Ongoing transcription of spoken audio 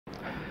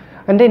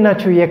እንዴት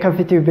ናችሁ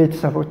የከፍቲው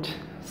ቤተሰቦች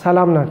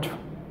ሰላም ናችሁ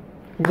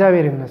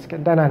እግዚአብሔር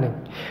ይመስገን ደህና ነኝ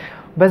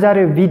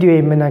በዛሬው ቪዲዮ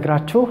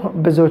የምነግራችሁ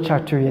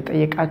ብዙዎቻችሁ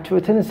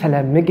የጠየቃችሁትን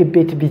ስለ ምግብ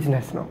ቤት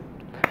ቢዝነስ ነው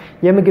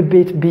የምግብ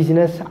ቤት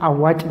ቢዝነስ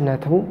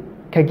አዋጭነቱ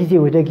ከጊዜ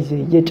ወደ ጊዜ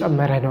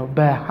እየጨመረ ነው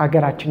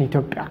በሀገራችን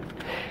ኢትዮጵያ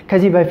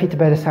ከዚህ በፊት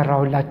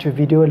በተሰራውላችሁ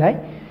ቪዲዮ ላይ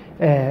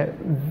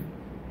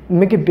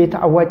ምግብ ቤት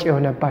አዋጭ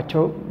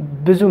የሆነባቸው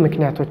ብዙ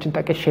ምክንያቶችን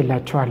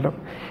ጠቅሼላችኋለሁ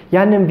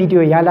ያንን ቪዲዮ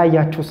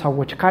ያላያችሁ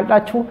ሰዎች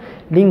ካላችሁ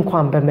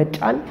ሊንኩን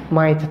በመጫን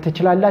ማየት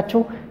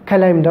ትችላላችሁ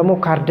ከላይም ደግሞ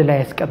ካርድ ላይ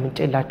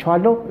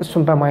ያስቀምጬላችኋለሁ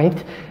እሱን በማየት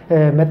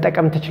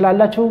መጠቀም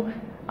ትችላላችሁ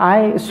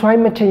አይ እሱ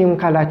አይመቸኝም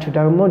ካላችሁ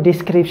ደግሞ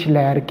ዲስክሪፕሽን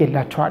ላይ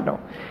አድርጌላችኋለሁ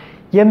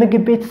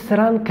የምግብ ቤት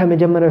ስራን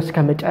ከመጀመሪያው እስከ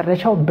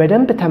መጨረሻው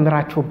በደንብ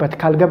ተምራችሁበት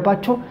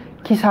ካልገባችሁ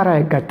ኪሳራ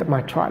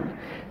ያጋጥማችኋል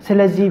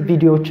ስለዚህ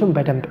ቪዲዮዎችን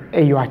በደንብ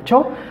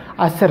እዩዋቸው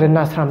 10 እና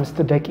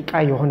 15 ደቂቃ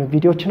የሆኑ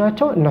ቪዲዮዎች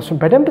ናቸው እነሱን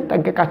በደንብ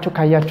ጠንቀቃችሁ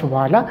ካያችሁ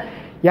በኋላ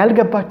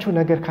ያልገባችሁ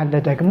ነገር ካለ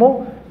ደግሞ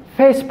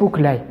ፌስቡክ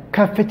ላይ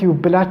ከፍቲው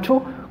ብላችሁ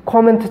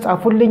ኮሜንት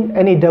ጻፉልኝ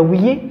እኔ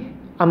ደውዬ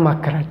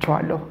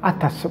አማክራችኋለሁ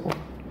አታስቡ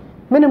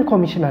ምንም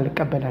ኮሚሽን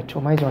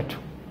አልቀበላችሁም አይዟችሁ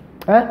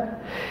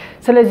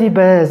ስለዚህ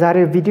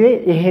በዛሬው ቪዲዮ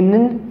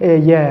ይሄንን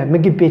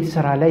የምግብ ቤት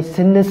ስራ ላይ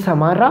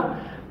ስንሰማራ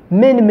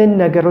ምን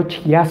ነገሮች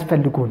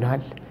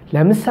ያስፈልጉናል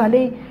ለምሳሌ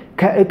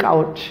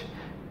ከእቃዎች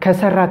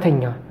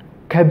ከሰራተኛ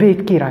ከቤት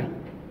ኪራይ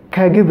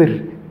ከግብር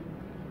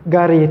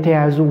ጋር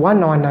የተያዙ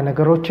ዋና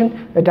ነገሮችን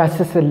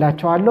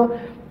እዳስስላችኋለሁ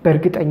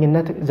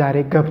በእርግጠኝነት ዛሬ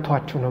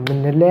ገብቷችሁ ነው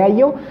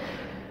ምንለያየው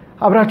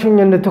አብራችሁኝ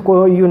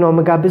እንድትቆዩ ነው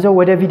መጋብዘው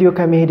ወደ ቪዲዮ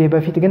ከመሄዴ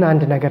በፊት ግን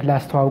አንድ ነገር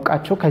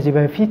ላስተዋውቃችሁ ከዚህ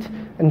በፊት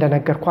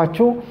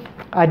እንደነገርኳችሁ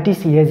አዲስ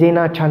የዜና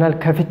ቻናል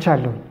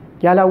ከፍቻለሁ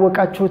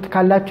ያላወቃችሁት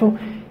ካላችሁ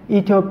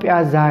ኢትዮጵያ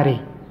ዛሬ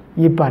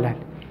ይባላል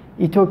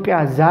ኢትዮጵያ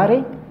ዛሬ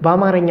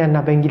በአማርኛና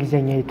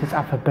በእንግሊዘኛ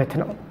የተጻፈበት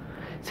ነው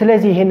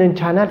ስለዚህ ይሄንን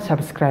ቻናል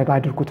ሰብስክራይብ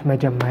አድርጉት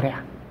መጀመሪያ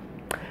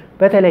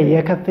በተለይ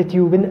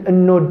የከፍቲውብን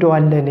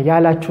እንወደዋለን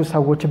ያላችሁ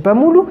ሰዎች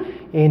በሙሉ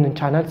ይሄንን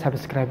ቻናል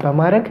ሰብስክራይብ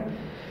በማድረግ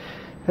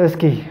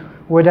እስኪ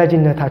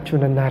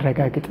ወዳጅነታችሁን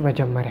እናረጋግጥ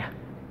መጀመሪያ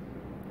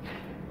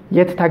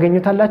የት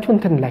ታገኙታላችሁ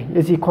እንትን ላይ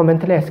እዚህ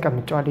ኮሜንት ላይ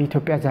ያስቀምጫለሁ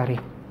ኢትዮጵያ ዛሬ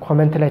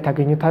ኮሜንት ላይ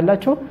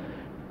ታገኙታላችሁ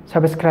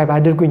ሰብስክራይብ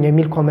አድርጉኝ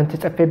የሚል ኮሜንት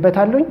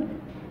ጽፌበታለሁ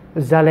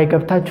እዛ ላይ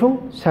ገብታችሁ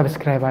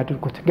ሰብስክራይብ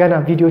አድርጉት ገና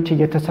ቪዲዮዎች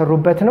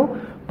እየተሰሩበት ነው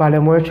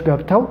ባለሙያዎች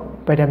ገብተው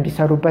በደንብ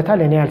ይሰሩበታል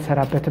እኔ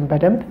ያልሰራበትም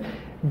በደንብ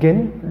ግን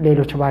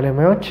ሌሎች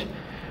ባለሙያዎች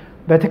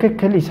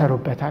በትክክል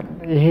ይሰሩበታል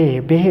ይሄ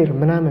ብሄር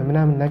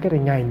ምናምን ነገር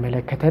እኛ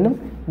አይመለከተንም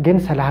ግን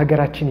ስለ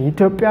ሀገራችን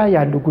ኢትዮጵያ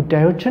ያሉ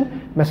ጉዳዮችን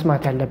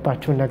መስማት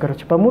ያለባችሁ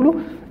ነገሮች በሙሉ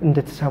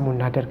እንድትሰሙ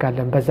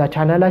እናደርጋለን በዛ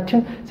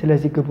ቻናላችን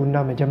ስለዚህ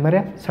ግቡና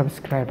መጀመሪያ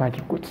ሰብስክራይብ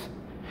አድርጉት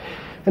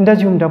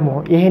እንደዚሁም ደግሞ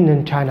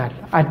ይሄንን ቻናል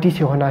አዲስ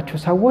የሆናችሁ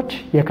ሰዎች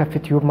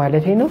የከፍቲውብ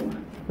ማለት ነው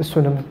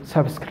እሱንም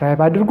ሰብስክራይብ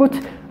አድርጉት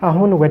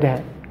አሁን ወደ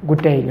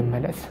ጉዳይ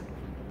ልመለስ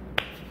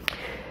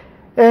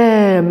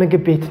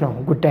ምግብ ቤት ነው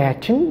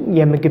ጉዳያችን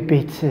የምግብ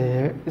ቤት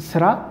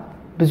ስራ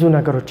ብዙ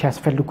ነገሮች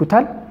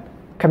ያስፈልጉታል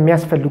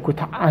ከሚያስፈልጉት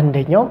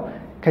አንደኛው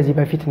ከዚህ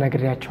በፊት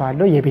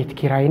ነግሬያችኋለሁ የቤት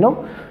ኪራይ ነው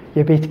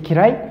የቤት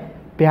ኪራይ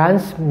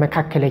ቢያንስ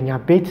መካከለኛ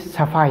ቤት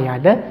ሰፋ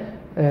ያለ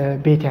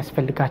ቤት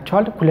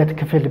ያስፈልጋቸዋል ሁለት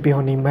ክፍል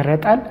ቢሆን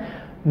ይመረጣል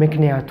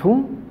ምክንያቱም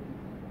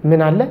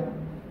ምን አለ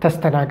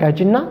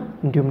ተስተናጋጅና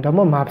እንዲሁም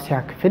ደግሞ ማብሰያ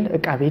ክፍል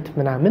እቃ ቤት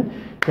ምናምን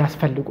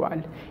ያስፈልጋል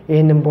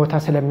ይሄንን ቦታ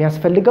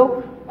ስለሚያስፈልገው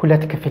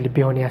ሁለት ክፍል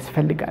ቢሆን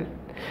ያስፈልጋል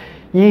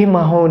ይህ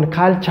ማሆን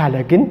ካልቻለ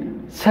ግን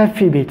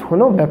ሰፊ ቤት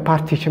ሆኖ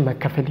በፓርቲሽን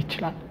መከፈል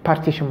ይችላል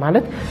ፓርቲሽን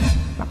ማለት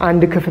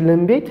አንድ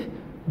ክፍልን ቤት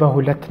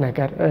በሁለት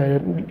ነገር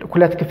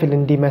ሁለት ክፍል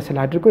እንዲመስል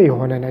አድርጎ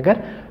የሆነ ነገር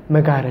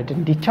መጋረድ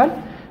እንዲቻል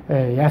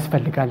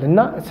ያስፈልጋልና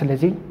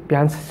ስለዚህ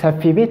ቢያንስ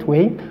ሰፊ ቤት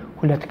ወይ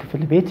ሁለት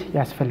ክፍል ቤት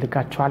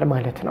ያስፈልጋቸዋል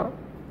ማለት ነው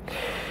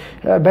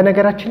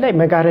በነገራችን ላይ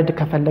መጋረድ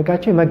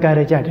ከፈለጋችሁ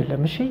መጋረጃ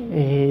አይደለም እሺ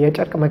ይሄ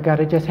የጨርቅ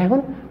መጋረጃ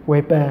ሳይሆን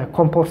ወይ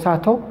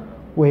በኮምፖርሳቶ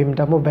ወይም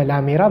ደግሞ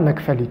በላሜራ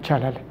መክፈል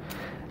ይቻላል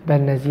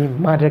በእነዚህ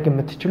ማድረግ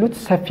የምትችሉት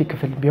ሰፊ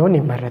ክፍል ቢሆን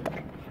ይመረጣል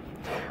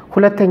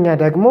ሁለተኛ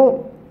ደግሞ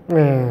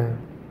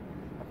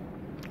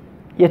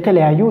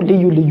የተለያዩ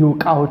ልዩ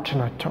እቃዎች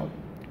ናቸው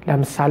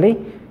ለምሳሌ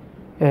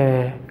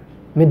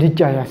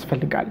ምድጃ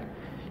ያስፈልጋል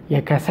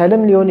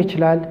የከሰልም ሊሆን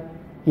ይችላል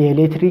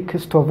የኤሌክትሪክ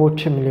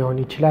ስቶቮችም ሊሆን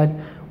ይችላል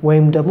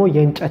ወይም ደግሞ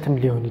የእንጨትም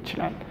ሊሆን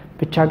ይችላል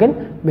ብቻ ግን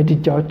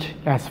ምድጃዎች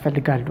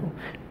ያስፈልጋሉ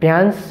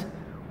ቢያንስ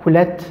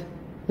ሁለት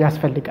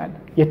ያስፈልጋል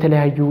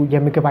የተለያዩ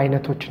የምግብ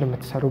አይነቶችን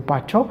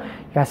የምትሰሩባቸው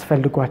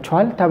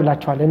ያስፈልጓቸዋል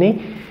ተብላችኋል እኔ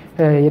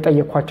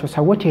የጠየኳቸው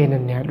ሰዎች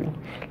ይሄንን ያሉኝ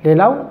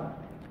ሌላው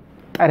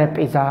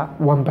ጠረጴዛ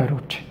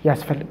ወንበሮች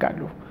ያስፈልጋሉ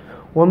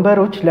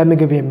ወንበሮች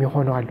ለምግብ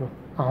የሚሆኑ አሉ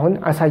አሁን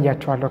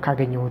አሳያችኋለሁ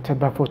ካገኘሁት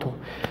በፎቶ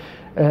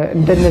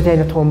እንደነዚህ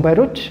አይነት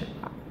ወንበሮች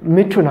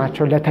ምቹ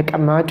ናቸው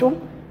ለተቀማጩ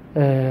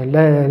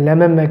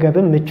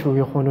ለመመገብም ምቹ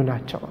የሆኑ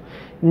ናቸው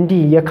እንዲ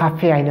የካፌ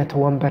አይነት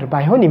ወንበር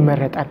ባይሆን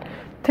ይመረጣል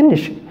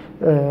ትንሽ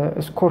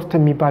ስኮርት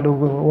የሚባለው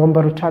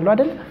ወንበሮች አሉ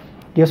አይደል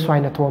የሱ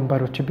አይነት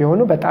ወንበሮች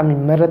ቢሆኑ በጣም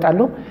ይመረጣሉ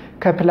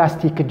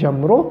ከፕላስቲክ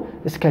ጀምሮ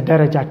እስከ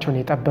ደረጃቸውን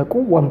የጠበቁ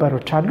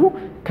ወንበሮች አሉ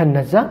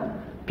ከነዛ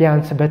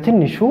ቢያንስ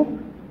በትንሹ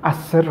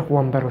 10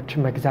 ወንበሮች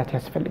መግዛት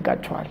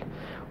ያስፈልጋቸዋል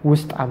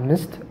ውስጥ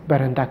 5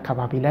 በረንዳ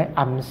አካባቢ ላይ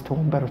 5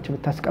 ወንበሮች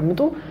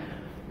ብታስቀምጡ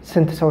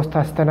ስንት ሰው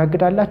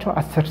ታስተናግዳላችሁ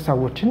 10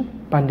 ሰዎችን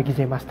በአንድ ጊዜ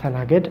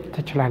ማስተናገድ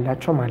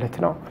ትችላላችሁ ማለት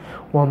ነው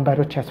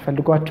ወንበሮች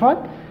ያስፈልጓቸዋል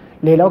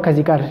ሌላው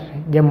ከዚህ ጋር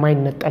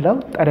የማይነጠለው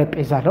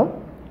ጠረጴዛ ነው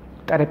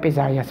ጠረጴዛ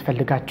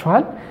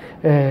ያስፈልጋቸዋል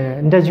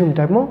እንደዚሁም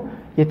ደግሞ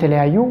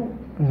የተለያዩ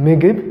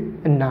ምግብ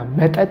እና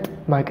መጠጥ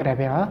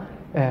ማቅረቢያ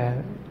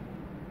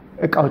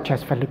እቃዎች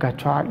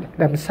ያስፈልጋቸዋል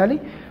ለምሳሌ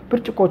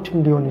ብርጭቆችም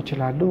ሊሆኑ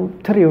ይችላሉ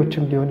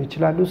ትሪዎችም ሊሆኑ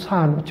ይችላሉ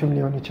ሳህኖችም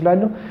ሊሆኑ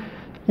ይችላሉ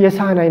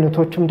የሳህን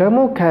አይነቶችም ደግሞ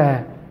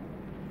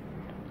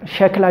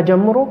ከሸክላ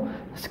ጀምሮ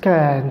እስከ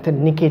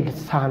ኒኬል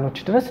ሳህኖች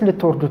ድረስ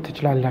ልትወርዱ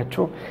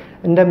ትችላላችሁ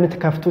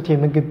እንደምትከፍቱት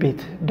የምግብ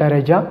ቤት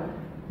ደረጃ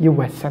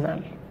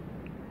ይወሰናል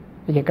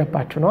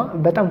እየገባችሁ ነው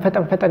በጣም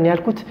ፈጠን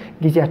ያልኩት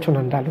ጊዜያችሁን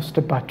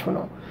እንዳልወስድባችሁ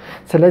ነው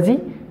ስለዚህ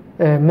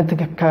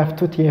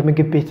ምትከፍቱት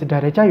የምግብ ቤት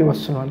ደረጃ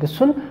ይወስናል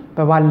እሱን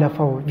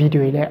በባለፈው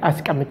ቪዲዮ ላይ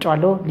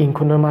አስቀምጫለሁ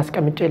ሊንኩን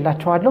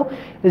ማስቀምጬላችኋለሁ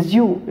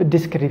እዚሁ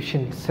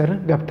ዲስክሪፕሽን ስር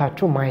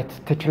ገብታችሁ ማየት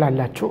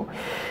ትችላላችሁ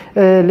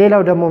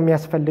ሌላው ደግሞ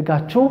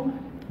የሚያስፈልጋችሁ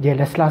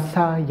የለስላሳ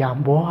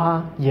ያምቦሃ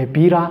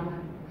የቢራ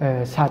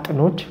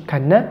ሳጥኖች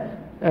ከነ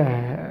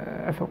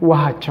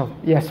ውሃቸው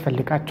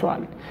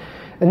ያስፈልጋቸዋል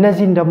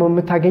እነዚህን ደግሞ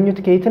የምታገኙት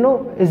ከየት ነው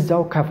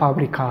እዛው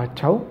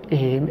ከፋብሪካቸው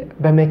ይሄ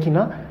በመኪና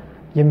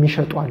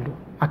የሚሸጡ አሉ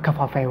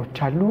አከፋፋዮች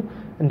አሉ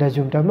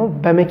እንደዚሁም ደግሞ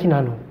በመኪና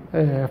ነው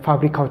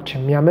ፋብሪካዎች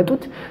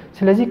የሚያመጡት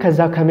ስለዚህ ከዛ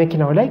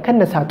ከመኪናው ላይ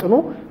ከነሳጥኑ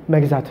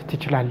መግዛት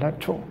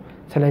ትችላላችሁ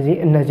ስለዚህ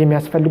እነዚህ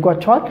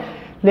የሚያስፈልጓቸዋል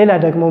ሌላ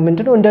ደግሞ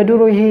ምንድነው እንደ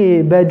ድሮ ይሄ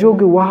በጆግ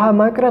ውሃ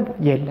ማቅረብ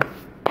የለም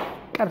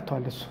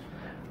ቀርቷል እሱ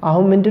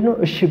አሁን ምንድነው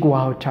እሽግ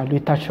ውሃዎች አሉ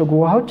የታሸጉ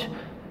ውሃዎች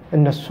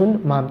እነሱን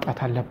ማምጣት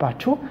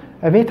አለባችሁ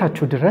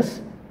እቤታችሁ ድረስ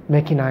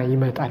መኪና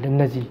ይመጣል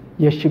እነዚህ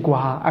የእሽግ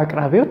ውሃ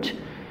አቅራቢዎች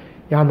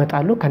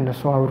ያመጣሉ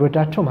ከነሱ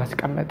አውርዳቸው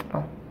ማስቀመጥ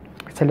ነው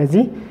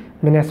ስለዚህ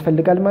ምን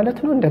ያስፈልጋል ማለት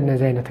ነው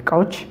እንደነዚህ አይነት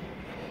እቃዎች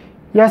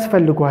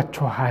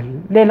ያስፈልጓችኋል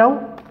ሌላው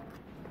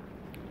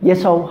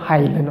የሰው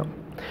ኃይል ነው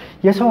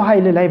የሰው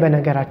ኃይል ላይ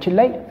በነገራችን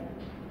ላይ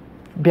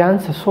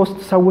ቢያንስ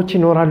 3 ሰዎች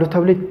ይኖራሉ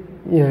ተብሎ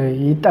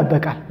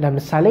ይጠበቃል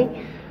ለምሳሌ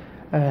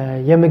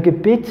የምግብ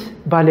ቤት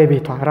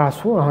ባለቤቷ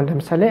ራሱ አሁን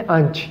ለምሳሌ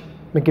አንቺ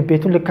ምግብ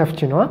ቤቱን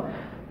ልከፍቺ ነው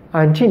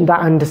አንቺ እንደ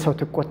አንድ ሰው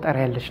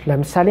ትቆጠሪያለሽ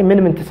ለምሳሌ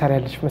ምን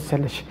ትሰሪያለሽ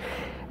መሰለሽ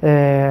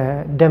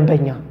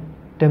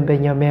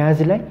ደንበኛ መያዝ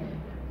ላይ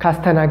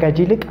ካስተናጋጅ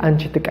ይልቅ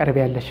አንቺ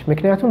ትቀርቢያለሽ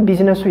ምክንያቱም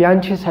ቢዝነሱ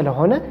ያንቺ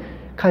ስለሆነ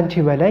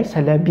ካንቺ በላይ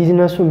ስለ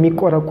ቢዝነሱ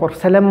የሚቆረቆር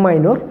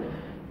ስለማይኖር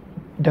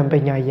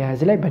ደንበኛ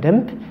ያያዝ ላይ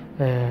በደንብ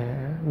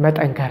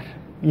መጠንከር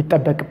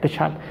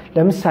ይተበቅብሻል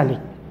ለምሳሌ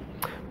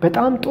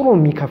በጣም ጥሩ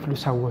የሚከፍሉ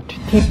ሰዎች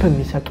ቲፕ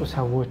የሚሰጡ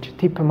ሰዎች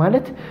ቲፕ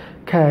ማለት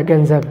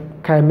ከገንዘብ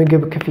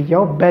ከምግብ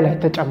ክፍያው በላይ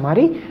ተጨማሪ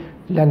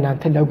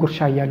ለእናንተ ለጉርሻ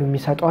ያያሉ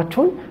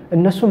የሚሰጧቸው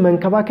እነሱ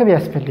መንከባከብ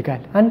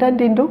ያስፈልጋል አንዳንዴ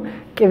እንደው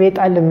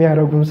ቅቤጣል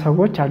የሚያረጉን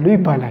ሰዎች አሉ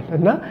ይባላል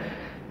እና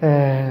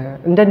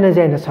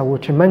እንደነዚህ አይነት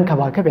ሰዎች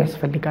መንከባከብ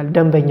ያስፈልጋል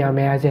ደንበኛ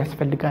መያዝ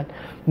ያስፈልጋል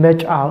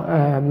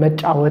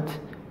መጫወት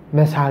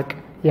መሳቅ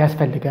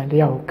ያስፈልጋል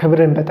ያው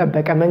ክብርን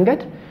በተጠበቀ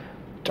መንገድ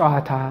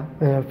ጨዋታ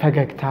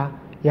ፈገግታ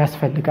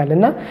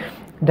ያስፈልጋልና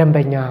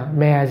ደንበኛ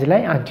መያዝ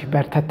ላይ አንቺ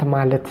በርተት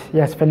ማለት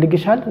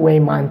ያስፈልግሻል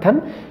ወይም አንተም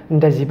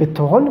እንደዚህ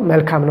ብትሆን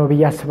መልካም ነው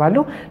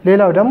በያስባለሁ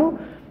ሌላው ደግሞ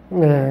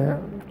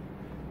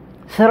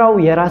ስራው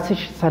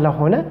የራስሽ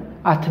ስለሆነ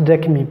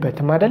አትደክሚበት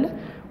ማለት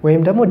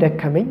ወይም ደግሞ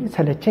ደከመኝ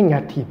ሰለቸኝ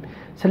አትይም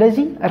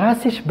ስለዚህ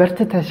ራስሽ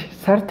በርተተሽ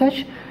ሰርተሽ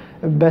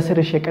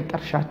በስርሽ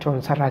የቀጠርሻቸውን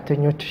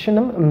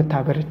ሰራተኞችሽንም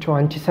የምታበረቸው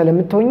አንቺ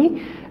ስለምትሆኚ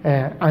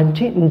አንቺ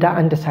እንደ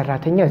አንድ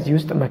ሰራተኛ እዚህ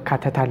ውስጥ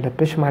መካተት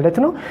አለብሽ ማለት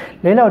ነው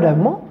ሌላው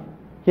ደግሞ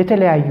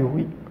የተለያዩ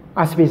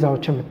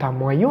አስቤዛዎችን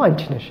የምታሟዩ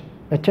አንቺ ነሽ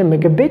መቼም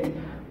ምግብ ቤት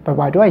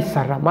በባዶ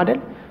አይሰራም አይደል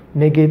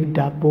ምግብ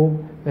ዳቦ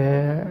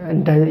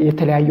እንደ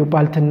የተለያዩ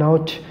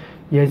ባልትናዎች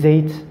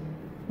የዘይት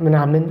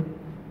ምናምን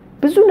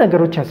ብዙ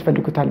ነገሮች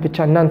ያስፈልጉታል ብቻ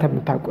እናንተ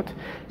የምታውቁት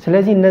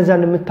ስለዚህ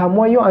እነዛን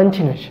የምታሟዩ አንቺ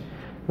ነሽ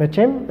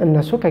መቼም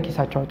እነሱ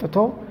ከኪሳቸው አውጥቶ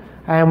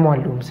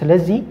አያሟሉም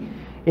ስለዚህ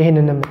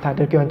ይሄንን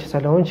የምታደርጊው አንቺ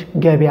ስለሆንሽ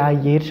ገበያ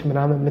እየሄድሽ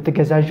ምናምን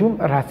የምትገዛዡ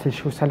ራስሽ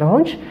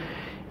ስለሆንሽ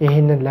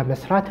ይሄንን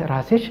ለመስራት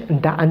ራስሽ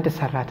እንደ አንድ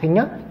ሰራተኛ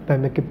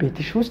በምግብ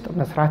ቤትሽ ውስጥ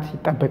መስራት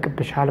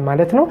ይተበቅብሻል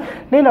ማለት ነው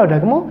ሌላው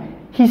ደግሞ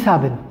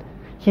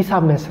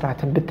ሂሳብ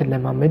መስራትን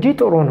ብትለማመጂ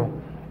ጥሩ ነው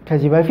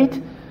ከዚህ በፊት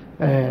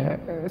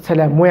ስለ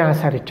ሙያ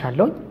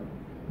ሰርቻለሁ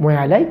ሙያ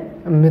ላይ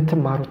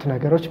የምትማሩት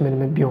ነገሮች ምን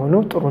ቢሆኑ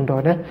ጥሩ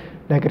እንደሆነ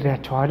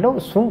ነግሬያችኋለሁ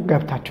እሱን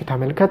ገብታችሁ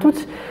ተመልከቱት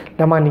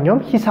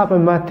ለማንኛውም ሂሳብ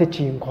ማትቺ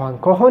እንኳን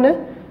ከሆነ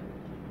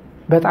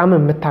በጣም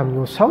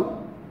የምታምኙ ሰው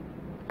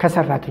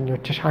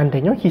ከሰራተኞችሽ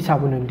አንደኛው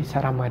ሂሳቡን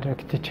እንዲሰራ ማድረግ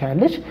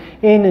ትችያለሽ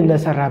ይሄንን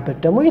ለሰራበት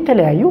ደግሞ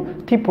የተለያዩ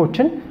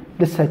ቲፖችን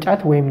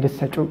ልሰጫት ወይም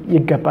ልሰጩ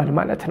ይገባል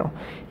ማለት ነው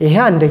ይሄ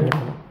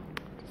አንደኛው ነው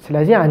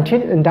ስለዚህ አንቺ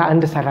እንደ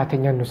አንድ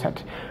ሰራተኛ እንውሰድ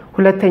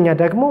ሁለተኛ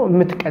ደግሞ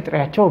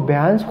የምትቀጥሪያቸው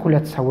ቢያንስ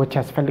 2 ሰዎች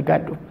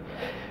ያስፈልጋሉ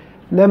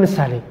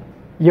ለምሳሌ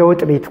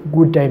የወጥ ቤት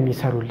ጉዳይ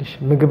የሚሰሩልሽ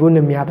ምግቡን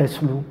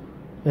የሚያበስሉ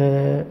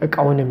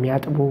እቃውን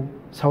የሚያጥቡ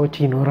ሰዎች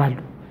ይኖራሉ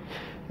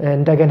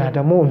እንደገና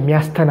ደግሞ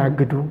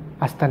የሚያስተናግዱ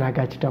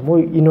አስተናጋጅ ደግሞ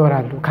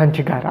ይኖራሉ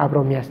ካንቺ ጋር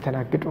አብረው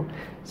የሚያስተናግዱ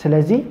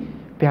ስለዚህ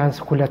ቢያንስ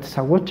ሁለት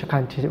ሰዎች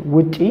ካንቺ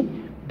ውጪ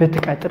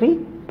ብትቀጥሪ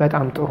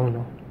በጣም ጥሩ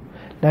ነው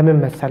ለምን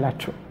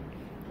መሰላችሁ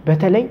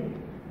በተለይ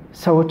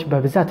ሰዎች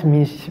በብዛት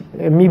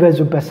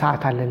የሚበዙበት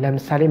ሰዓት አለ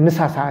ለምሳሌ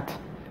ምሳ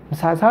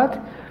ሰዓት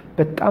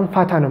በጣም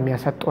ፋታ ነው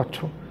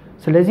የሚያሰጧቸው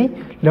ስለዚህ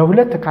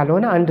ለሁለት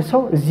ካልሆነ አንድ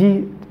ሰው እዚህ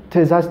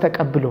ትዕዛዝ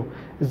ተቀብሎ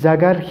እዛ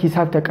ጋር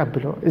ሂሳብ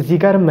ተቀብሎ እዚህ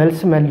ጋር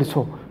መልሶ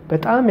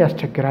በጣም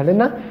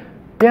ያስቸግራልና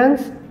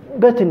ቢያንስ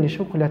በትንሹ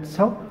ሁለት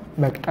ሰው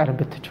መቅጠር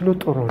ብትችሉ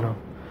ጥሩ ነው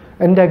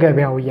እንደ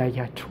ገበያው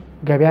ያያችሁ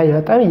ገበያ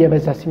በጣም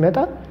እየበዛ ሲመጣ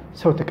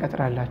ሰው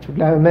ተቀጥራላችሁ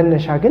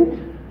ለመነሻ ግን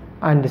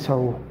አንድ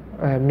ሰው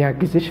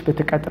የሚያግዝሽ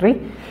ብትቀጥሪ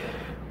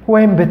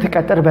ወይም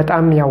ብትቀጥር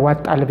በጣም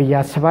ያዋጣል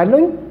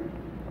በያስባለኝ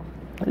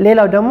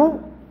ሌላው ደግሞ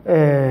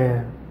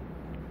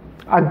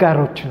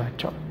አጋሮች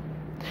ናቸው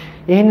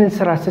ይሄንን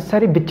ስራ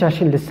ስትሰሪ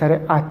ብቻሽን ልትሰሪ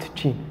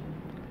አትችይ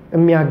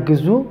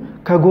የሚያግዙ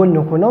ከጎን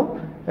ሆነው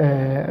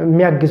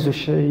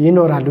የሚያግዙሽ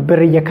ይኖራሉ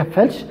ብር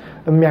እየከፈልሽ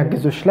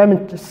የሚያግዙሽ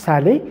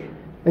ለምሳሌ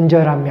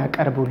እንጀራ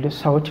የሚያቀርቡልሽ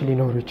ሰዎች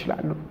ሊኖሩ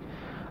ይችላሉ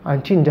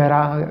አንቺ እንጀራ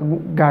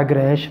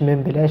ጋግረሽ ምን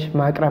ብለሽ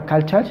ማቅረብ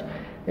ካልቻልሽ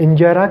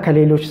እንጀራ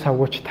ከሌሎች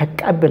ሰዎች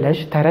ተቀብለሽ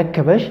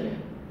ተረክበሽ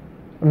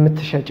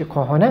የምትሸጪ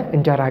ከሆነ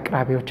እንጀራ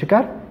አቅራቢዎች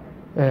ጋር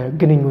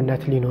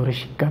ግንኙነት ሊኖርሽ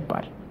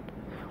ይገባል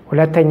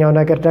ሁለተኛው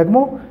ነገር ደግሞ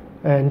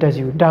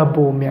እንደዚሁ ዳቦ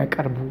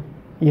የሚያቀርቡ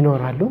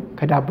ይኖራሉ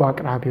ከዳቦ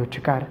አቅራቢዎች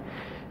ጋር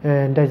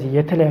እንደዚህ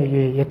የተለያዩ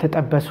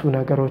የተጠበሱ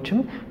ነገሮችም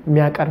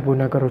የሚያቀርቡ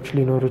ነገሮች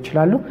ሊኖሩ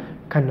ይችላሉ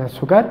ከነሱ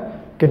ጋር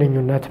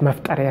ግንኙነት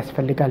መፍጠር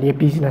ያስፈልጋል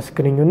የቢዝነስ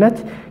ግንኙነት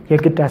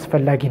የግድ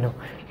አስፈላጊ ነው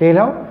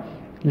ሌላው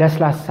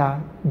ለስላሳ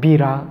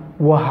ቢራ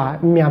ውሃ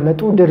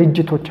የሚያመጡ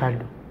ድርጅቶች አሉ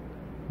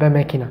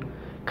በመኪና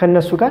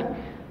ከነሱ ጋር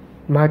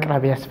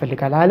ማቅረብ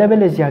ያስፈልጋል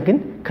አለበለዚያ ግን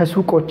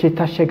ከሱቆች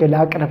የታሸገ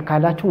ለአቅርብ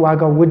ካላችሁ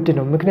ዋጋው ውድ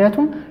ነው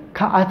ምክንያቱም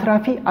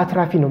ከአትራፊ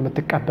ነው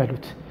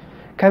የምትቀበሉት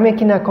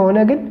ከመኪና ከሆነ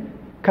ግን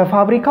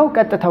ከፋብሪካው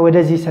ቀጥታ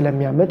ወደዚህ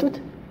ስለሚያመጡት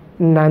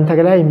እናንተ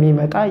ላይ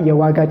የሚመጣ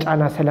የዋጋ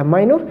ጫና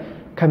ስለማይኖር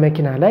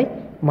ከመኪና ላይ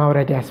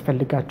ማውረድ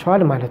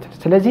ያስፈልጋቸዋል ማለት ነው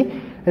ስለዚህ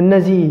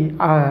እነዚህ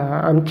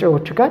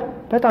አምጪዎች ጋር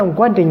በጣም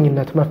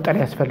ጓደኝነት መፍጠር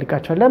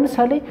ያስፈልጋቸዋል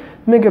ለምሳሌ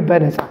ምግብ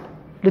በነፃ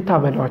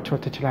ልታበሏቸው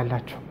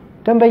ትችላላችሁ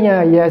ደንበኛ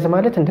ያያዝ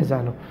ማለት እንደዛ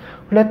ነው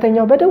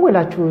ሁለተኛው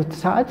በደወላችሁ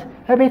ሰዓት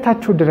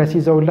ቤታችሁ ድረስ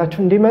ይዘውላችሁ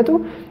እንዲመጡ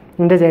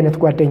እንደዚህ አይነት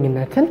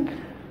ጓደኝነትን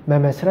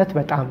መመስረት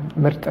በጣም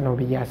ምርጥ ነው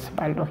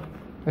በያስባለሁ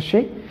እሺ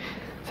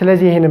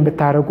ስለዚህ ይሄንን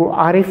ብታረጉ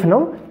አሪፍ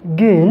ነው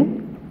ግን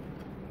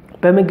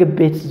በምግብ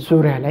ቤት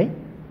ዙሪያ ላይ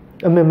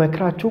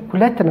እመመክራችሁ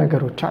ሁለት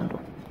ነገሮች አሉ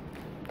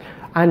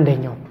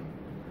አንደኛው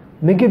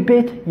ምግብ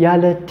ቤት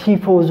ያለ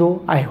ቲፎዞ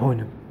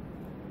አይሆንም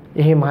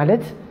ይሄ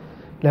ማለት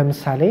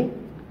ለምሳሌ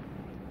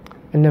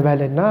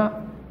እንበልና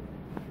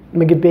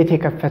ምግብ ቤት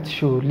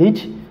የከፈትሽው ልጅ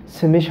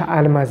ስምሽ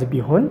አልማዝ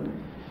ቢሆን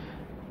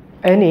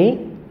እኔ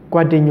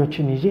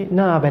ጓደኞችን ይዤ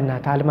ና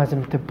በእናት አልማዝ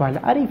የምትባል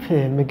አሪፍ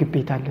ምግብ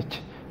ቤት አለች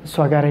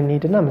እሷ ጋር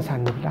እንሄድና ምሳ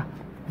እንብላ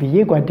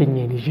ብዬ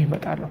ጓደኛዬን ይዤ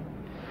እመጣለሁ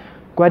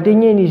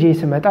ጓደኛዬን ይዤ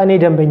ስመጣ እኔ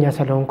ደንበኛ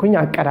ስለሆንኩኝ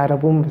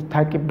አቀራረቡም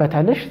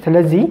ታቂበታለሽ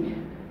ስለዚህ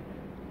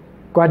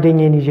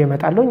ጓደኛዬን ይዤ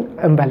እመጣለሁ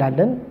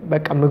እንበላለን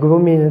በቃ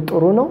ምግቡም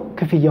ጥሩ ነው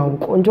ክፍያውም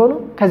ቆንጆ ነው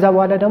ከዛ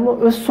በኋላ ደግሞ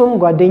እሱም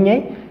ጓደኛዬ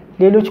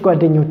ሌሎች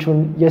ጓደኞቹን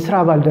የሥራ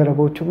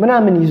ባልደረቦቹ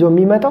ምናምን ይዞ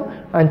የሚመጣው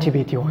አንቺ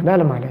ቤት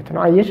ይሆናል ማለት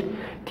ነው አየሽ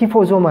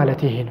ቲፎዞ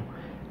ማለት ይሄ ነው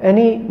እኔ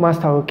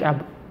ማስታወቂያ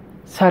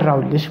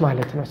ሰራውልሽ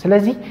ማለት ነው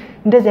ስለዚህ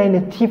እንደዚህ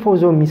አይነት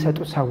ቲፎዞ የሚሰጡ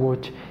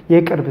ሰዎች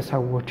የቅርብ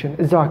ሰዎችን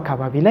እዛው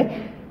አካባቢ ላይ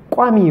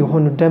ቋሚ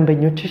የሆኑ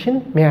ደንበኞችሽን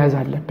መያዝ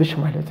አለብሽ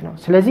ማለት ነው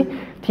ስለዚህ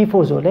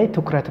ቲፎዞ ላይ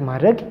ትኩረት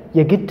ማድረግ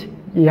የግድ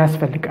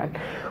ያስፈልጋል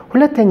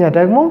ሁለተኛ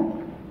ደግሞ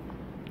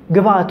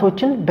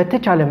ግብአቶችን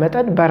በተቻለ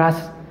መጠን በራስ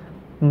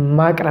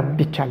ማቅረብ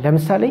ቢቻል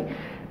ለምሳሌ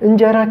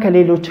እንጀራ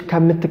ከሌሎች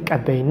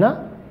ከምትቀበይና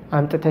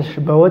አምጥተሽ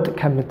በወጥ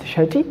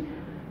ከምትሸጪ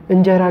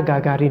እንጀራ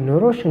ጋጋሪ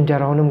ኖሮሽ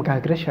እንጀራውንም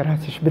ጋግረሽ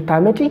ራስሽ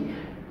ብታመጪ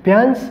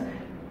ቢያንስ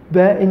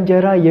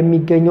በእንጀራ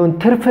የሚገኘውን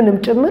ትርፍንም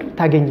ጭምር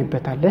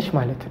ታገኝበታለሽ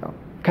ማለት ነው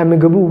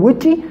ከምግቡ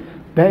ውጪ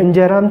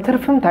በእንጀራም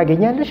ትርፍም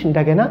ታገኛለሽ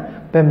እንደገና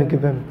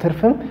በምግብም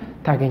ትርፍም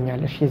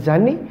ታገኛለሽ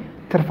የዛኔ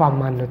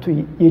ትርፋማነቱ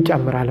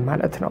ይጨምራል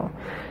ማለት ነው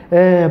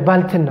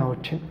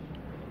ባልትናዎችን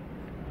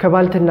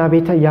ከባልትና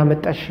ቤት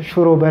ያመጣሽ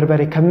ሽሮ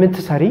በርበሬ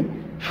ከምትሰሪ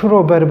ሽሮ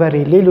በርበሬ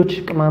ሌሎች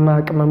ቅመማ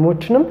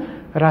ቅመሞችንም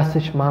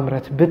ራስሽ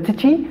ማምረት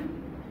ብትቺ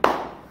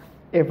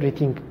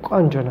ኤቭሪቲንግ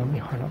ቆንጆ ነው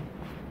የሚሆነው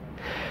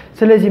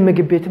ስለዚህ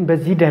ምግብ ቤትን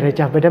በዚህ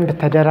ደረጃ በደንብ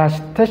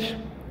ተደራጅተሽ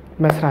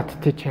መስራት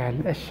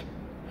ትችያለሽ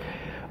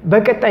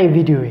በቀጣይ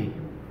ቪዲዮ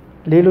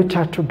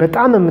ሌሎቻችሁ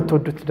በጣም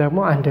የምትወዱት ደግሞ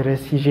አንድ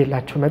ርዕስ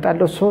ይዤላችሁ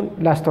መጣለሁ እሱን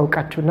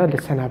ላስተዋውቃችሁና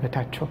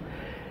ልሰናበታችሁ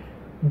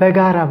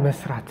በጋራ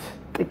መስራት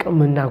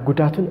ጥቅምና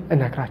ጉዳቱን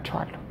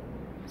እነግራችኋለሁ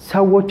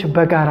ሰዎች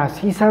በጋራ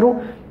ሲሰሩ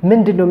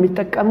ምንድነው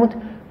የሚጠቀሙት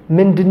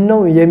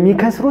ምንድነው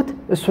የሚከስሩት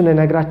እሱን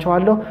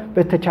እነግራችኋለሁ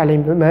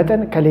በተቻለኝ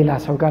መጠን ከሌላ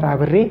ሰው ጋር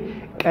አብሬ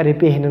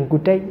ቀርቤ ይሄንን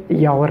ጉዳይ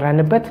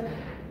ያወራንበት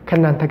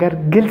ከናንተ ጋር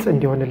ግልጽ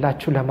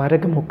እንዲሆንላችሁ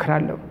ለማድረግ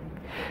ሞክራለሁ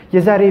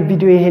የዛሬ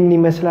ቪዲዮ ይሄን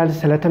ይመስላል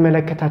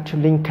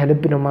ስለተመለከታችሁልኝ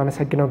ከልብ ነው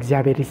ማመሰግነው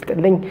እግዚአብሔር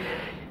ይስጥልኝ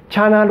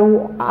ቻናሉ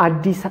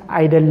አዲስ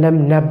አይደለም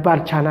ነባር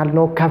ቻናል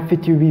ነው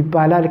ከፍቲዩብ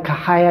ይባላል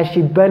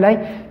ከ20,000 በላይ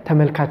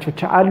ተመልካቾች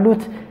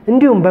አሉት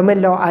እንዲሁም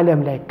በመላው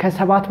ዓለም ላይ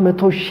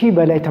ከ700,000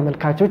 በላይ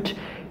ተመልካቾች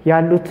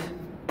ያሉት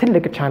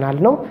ትልቅ ቻናል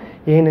ነው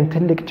ይሄንን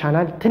ትልቅ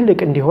ቻናል ትልቅ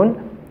እንዲሆን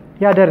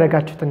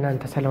ያደረጋችሁት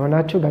እናንተ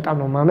ስለሆናችሁ በጣም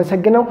ነው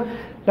ማመሰግነው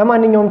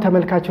ለማንኛውም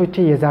ተመልካቾቼ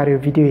የዛሬው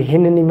ቪዲዮ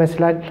ይሄንን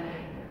ይመስላል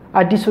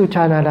አዲሱ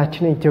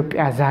ቻናላችን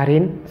ኢትዮጵያ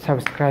ዛሬን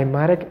ሰብስክራይብ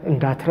ማድረግ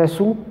እንዳትረሱ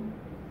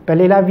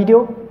በሌላ ቪዲዮ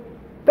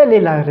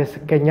በሌላ ርዕስ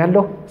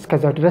ገኛለሁ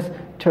እስከዛው ድረስ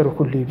ቸር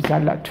ሁሉ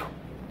ይብዛላችሁ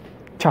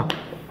ቻው